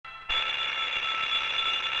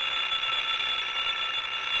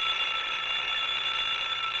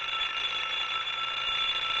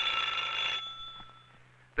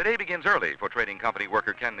The day begins early for trading company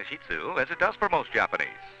worker Ken Nishitsu, as it does for most Japanese.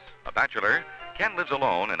 A bachelor, Ken lives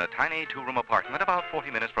alone in a tiny two-room apartment about 40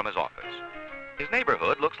 minutes from his office. His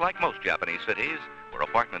neighborhood looks like most Japanese cities, where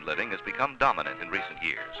apartment living has become dominant in recent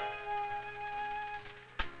years.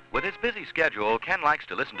 With his busy schedule, Ken likes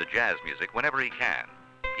to listen to jazz music whenever he can,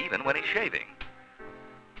 even when he's shaving.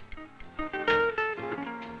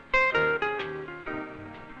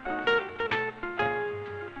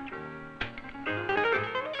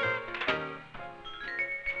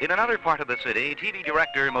 In another part of the city, TV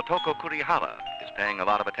director Motoko Kurihara is paying a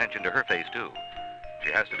lot of attention to her face, too.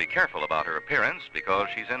 She has to be careful about her appearance because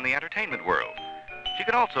she's in the entertainment world. She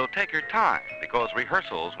can also take her time because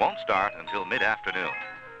rehearsals won't start until mid-afternoon.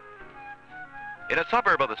 In a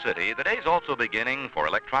suburb of the city, the day's also beginning for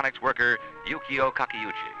electronics worker Yukio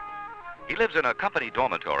Kakiyuchi. He lives in a company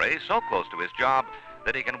dormitory so close to his job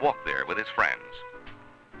that he can walk there with his friends.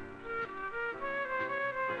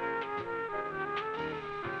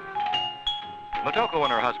 Motoko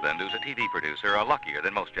and her husband, who's a TV producer, are luckier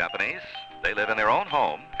than most Japanese. They live in their own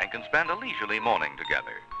home and can spend a leisurely morning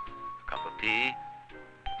together. A cup of tea,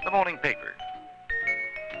 the morning paper.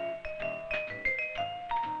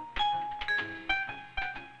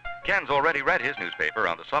 Ken's already read his newspaper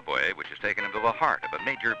on the subway, which has taken him to the heart of a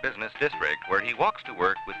major business district where he walks to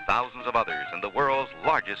work with thousands of others in the world's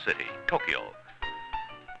largest city, Tokyo.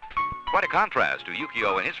 Quite a contrast to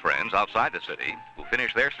Yukio and his friends outside the city, who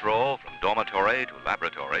finish their stroll from dormitory to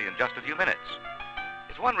laboratory in just a few minutes.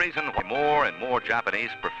 It's one reason why more and more Japanese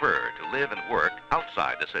prefer to live and work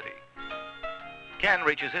outside the city. Ken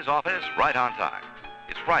reaches his office right on time.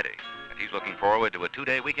 It's Friday, and he's looking forward to a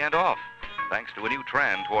two-day weekend off, thanks to a new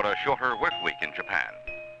trend toward a shorter work week in Japan.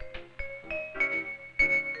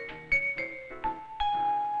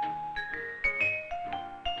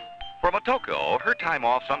 For Motoko, her time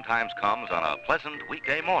off sometimes comes on a pleasant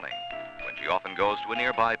weekday morning, when she often goes to a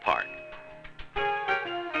nearby park.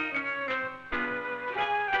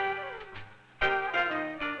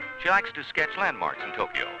 She likes to sketch landmarks in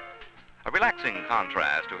Tokyo, a relaxing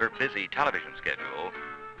contrast to her busy television schedule,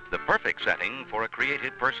 the perfect setting for a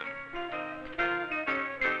creative person.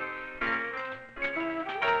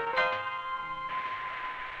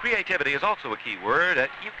 Creativity is also a key word at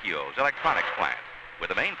Yukio's electronics plant, where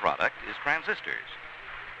the main product is transistors.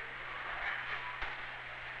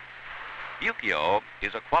 Yukio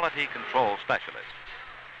is a quality control specialist.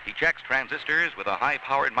 He checks transistors with a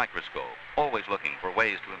high-powered microscope, always looking for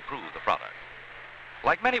ways to improve the product.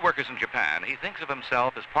 Like many workers in Japan, he thinks of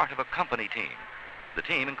himself as part of a company team. The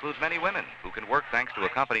team includes many women who can work thanks to a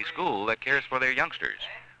company school that cares for their youngsters.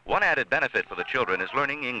 One added benefit for the children is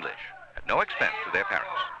learning English at no expense to their parents.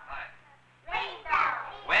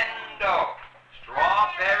 Window.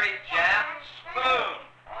 Strawberry jam spoon.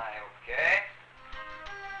 Okay.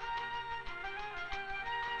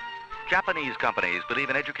 Japanese companies believe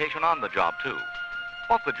in education on the job, too.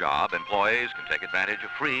 Off the job, employees can take advantage of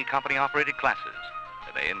free company-operated classes.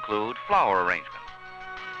 They may include flower arrangement,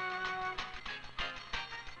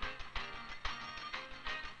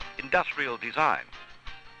 industrial design,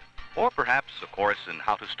 or perhaps a course in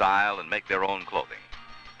how to style and make their own clothing.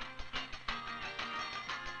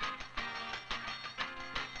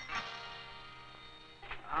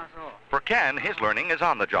 For Ken, his learning is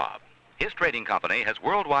on the job. His trading company has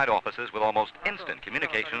worldwide offices with almost instant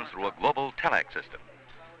communications through a global telex system.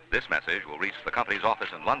 This message will reach the company's office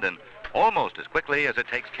in London almost as quickly as it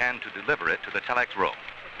takes Ken to deliver it to the telex room.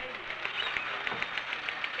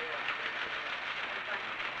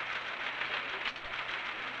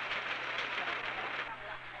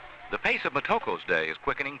 The pace of Motoko's day is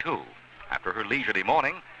quickening, too. After her leisurely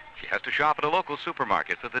morning, she has to shop at a local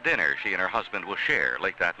supermarket for the dinner she and her husband will share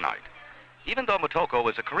late that night. Even though Motoko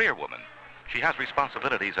is a career woman, she has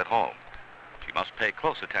responsibilities at home. She must pay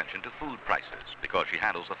close attention to food prices because she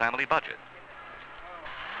handles the family budget.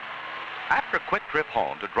 After a quick trip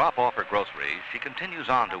home to drop off her groceries, she continues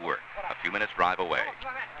on to work, a few minutes' drive away.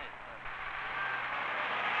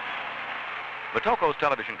 Motoko's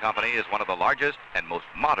television company is one of the largest and most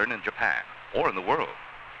modern in Japan, or in the world.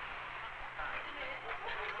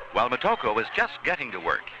 While Motoko is just getting to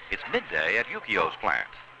work, it's midday at Yukio's plant,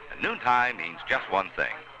 and noontime means just one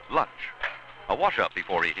thing: lunch. A wash-up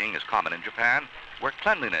before eating is common in Japan, where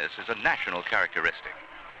cleanliness is a national characteristic.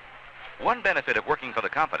 One benefit of working for the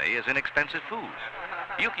company is inexpensive food.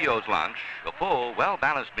 Yukio's lunch, a full,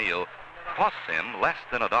 well-balanced meal, costs him less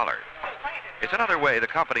than $1. It's another way the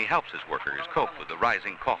company helps its workers cope with the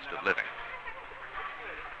rising cost of living.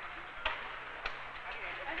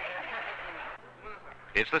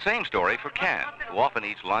 It's the same story for Ken, who often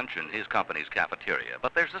eats lunch in his company's cafeteria,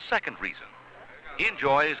 but there's a second reason. He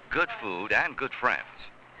enjoys good food and good friends.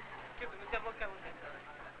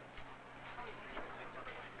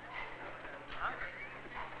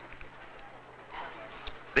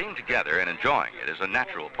 Being together and enjoying it is a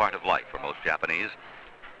natural part of life for most Japanese.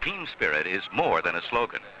 Team spirit is more than a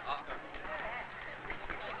slogan.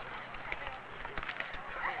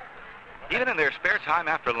 Even in their spare time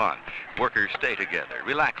after lunch, workers stay together,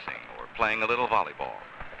 relaxing or playing a little volleyball.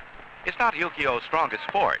 It's not Yukio's strongest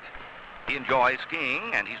sport. He enjoys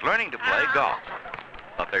skiing and he's learning to play golf.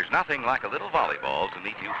 But there's nothing like a little volleyball to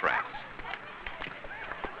meet new friends.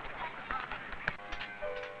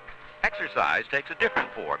 Exercise takes a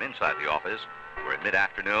different form inside the office, where at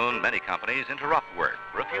mid-afternoon, many companies interrupt work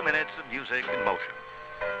for a few minutes of music and motion.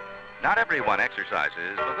 Not everyone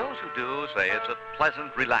exercises, but those who do say it's a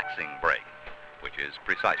pleasant, relaxing break, which is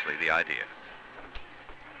precisely the idea.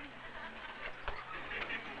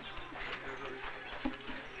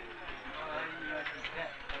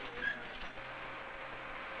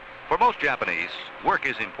 For most Japanese, work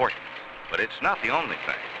is important, but it's not the only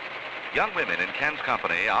thing. Young women in Ken's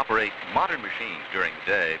company operate modern machines during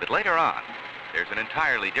the day, but later on, there's an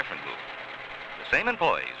entirely different mood. The same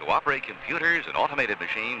employees who operate computers and automated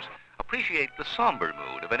machines appreciate the somber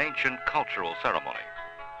mood of an ancient cultural ceremony.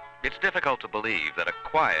 It's difficult to believe that a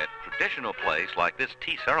quiet, traditional place like this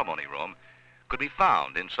tea ceremony room could be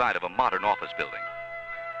found inside of a modern office building.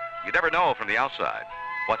 You never know from the outside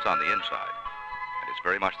what's on the inside, and it's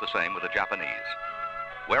very much the same with the Japanese.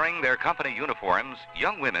 Wearing their company uniforms,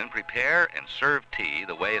 young women prepare and serve tea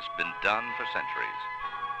the way it's been done for centuries.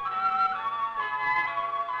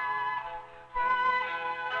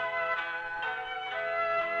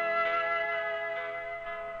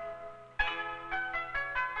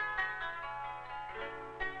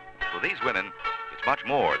 For these women, it's much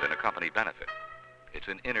more than a company benefit. It's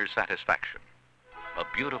an inner satisfaction, a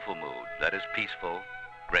beautiful mood that is peaceful,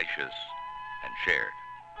 gracious, and shared.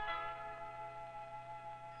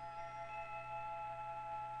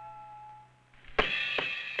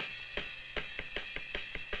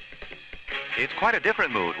 It's quite a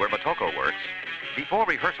different mood where Motoko works. Before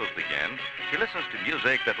rehearsals begin, she listens to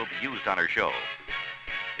music that will be used on her show.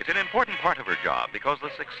 It's an important part of her job because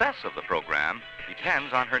the success of the program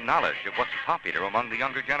depends on her knowledge of what's popular among the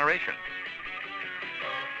younger generation.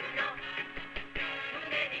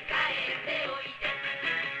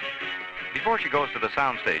 Before she goes to the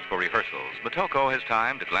soundstage for rehearsals, Motoko has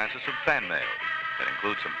time to glance at some fan mail that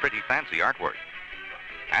includes some pretty fancy artwork.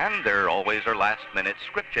 And there always are last-minute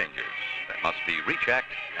script changes that must be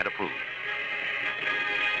rechecked and approved.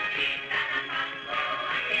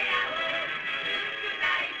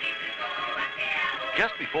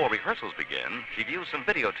 Just before rehearsals begin, she views some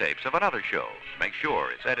videotapes of another show to make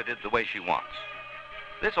sure it's edited the way she wants.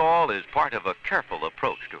 This all is part of a careful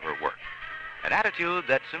approach to her work, an attitude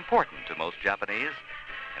that's important to most Japanese,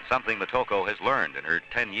 and something Motoko has learned in her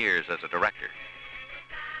 10 years as a director.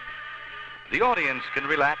 The audience can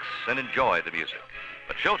relax and enjoy the music,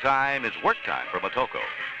 but showtime is work time for Motoko.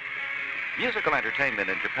 Musical entertainment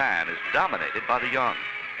in Japan is dominated by the young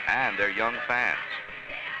and their young fans.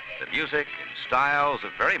 The music and styles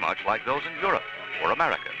are very much like those in Europe or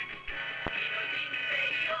America.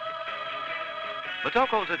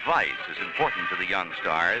 Motoko's advice is important to the young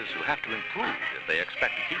stars who have to improve if they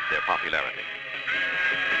expect to keep their popularity.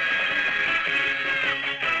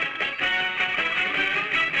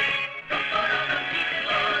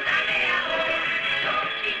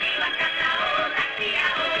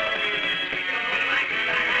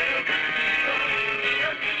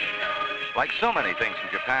 Like so many things in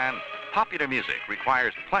Japan, popular music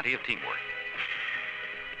requires plenty of teamwork.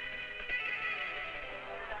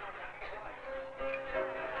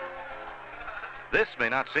 This may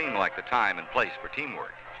not seem like the time and place for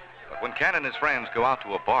teamwork, but when Ken and his friends go out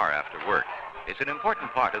to a bar after work, it's an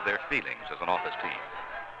important part of their feelings as an office team.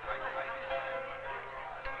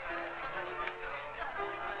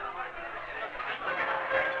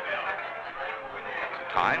 It's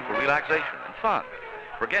a time for relaxation and fun,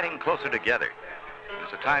 for getting closer together.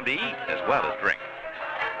 It's a time to eat as well as drink.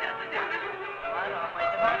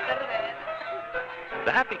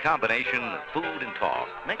 The happy combination of food and talk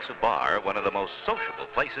makes a bar one of the most sociable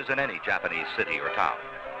places in any Japanese city or town.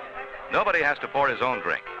 Nobody has to pour his own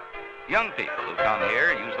drink. Young people who come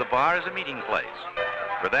here use the bar as a meeting place.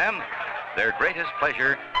 For them, their greatest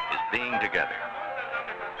pleasure is being together.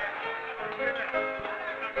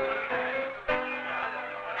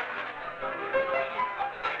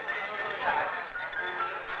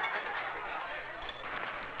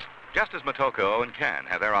 Just as Motoko and Ken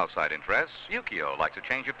have their outside interests, Yukio likes a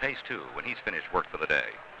change of pace too when he's finished work for the day.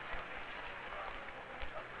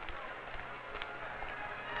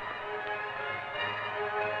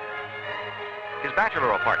 His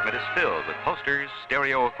bachelor apartment is filled with posters,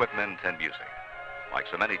 stereo equipment, and music. Like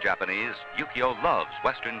so many Japanese, Yukio loves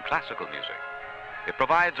Western classical music. It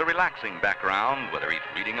provides a relaxing background, whether he's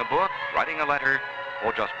reading a book, writing a letter,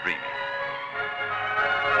 or just dreaming.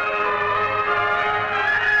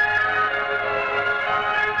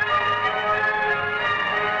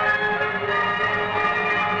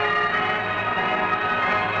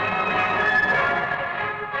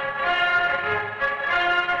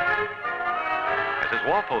 As his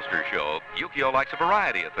wall posters show, Yukio likes a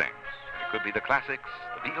variety of things. It could be the classics,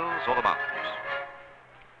 the Beatles, or the mountains.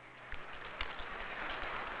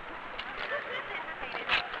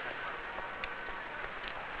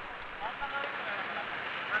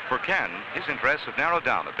 For Ken, his interests have narrowed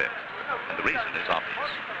down a bit, and the reason is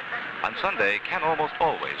obvious. On Sunday, Ken almost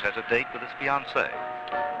always has a date with his fiancée.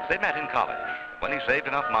 They met in college. When he's saved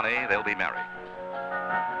enough money, they'll be married.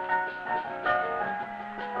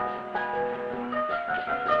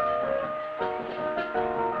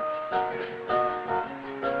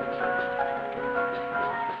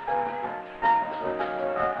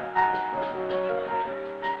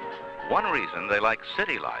 One reason they like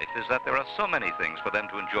city life is that there are so many things for them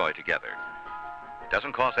to enjoy together. It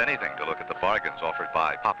doesn't cost anything to look at the bargains offered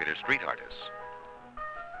by popular street artists.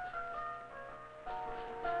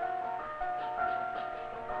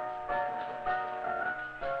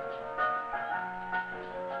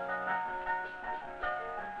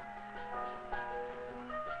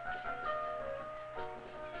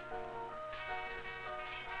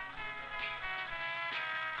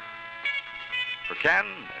 For Ken,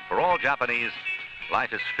 and for all Japanese,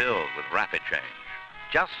 life is filled with rapid change,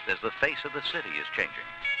 just as the face of the city is changing.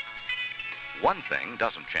 One thing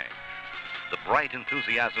doesn't change: the bright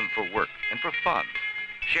enthusiasm for work and for fun,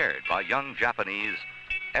 shared by young Japanese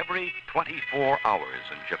every 24 hours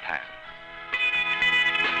in Japan.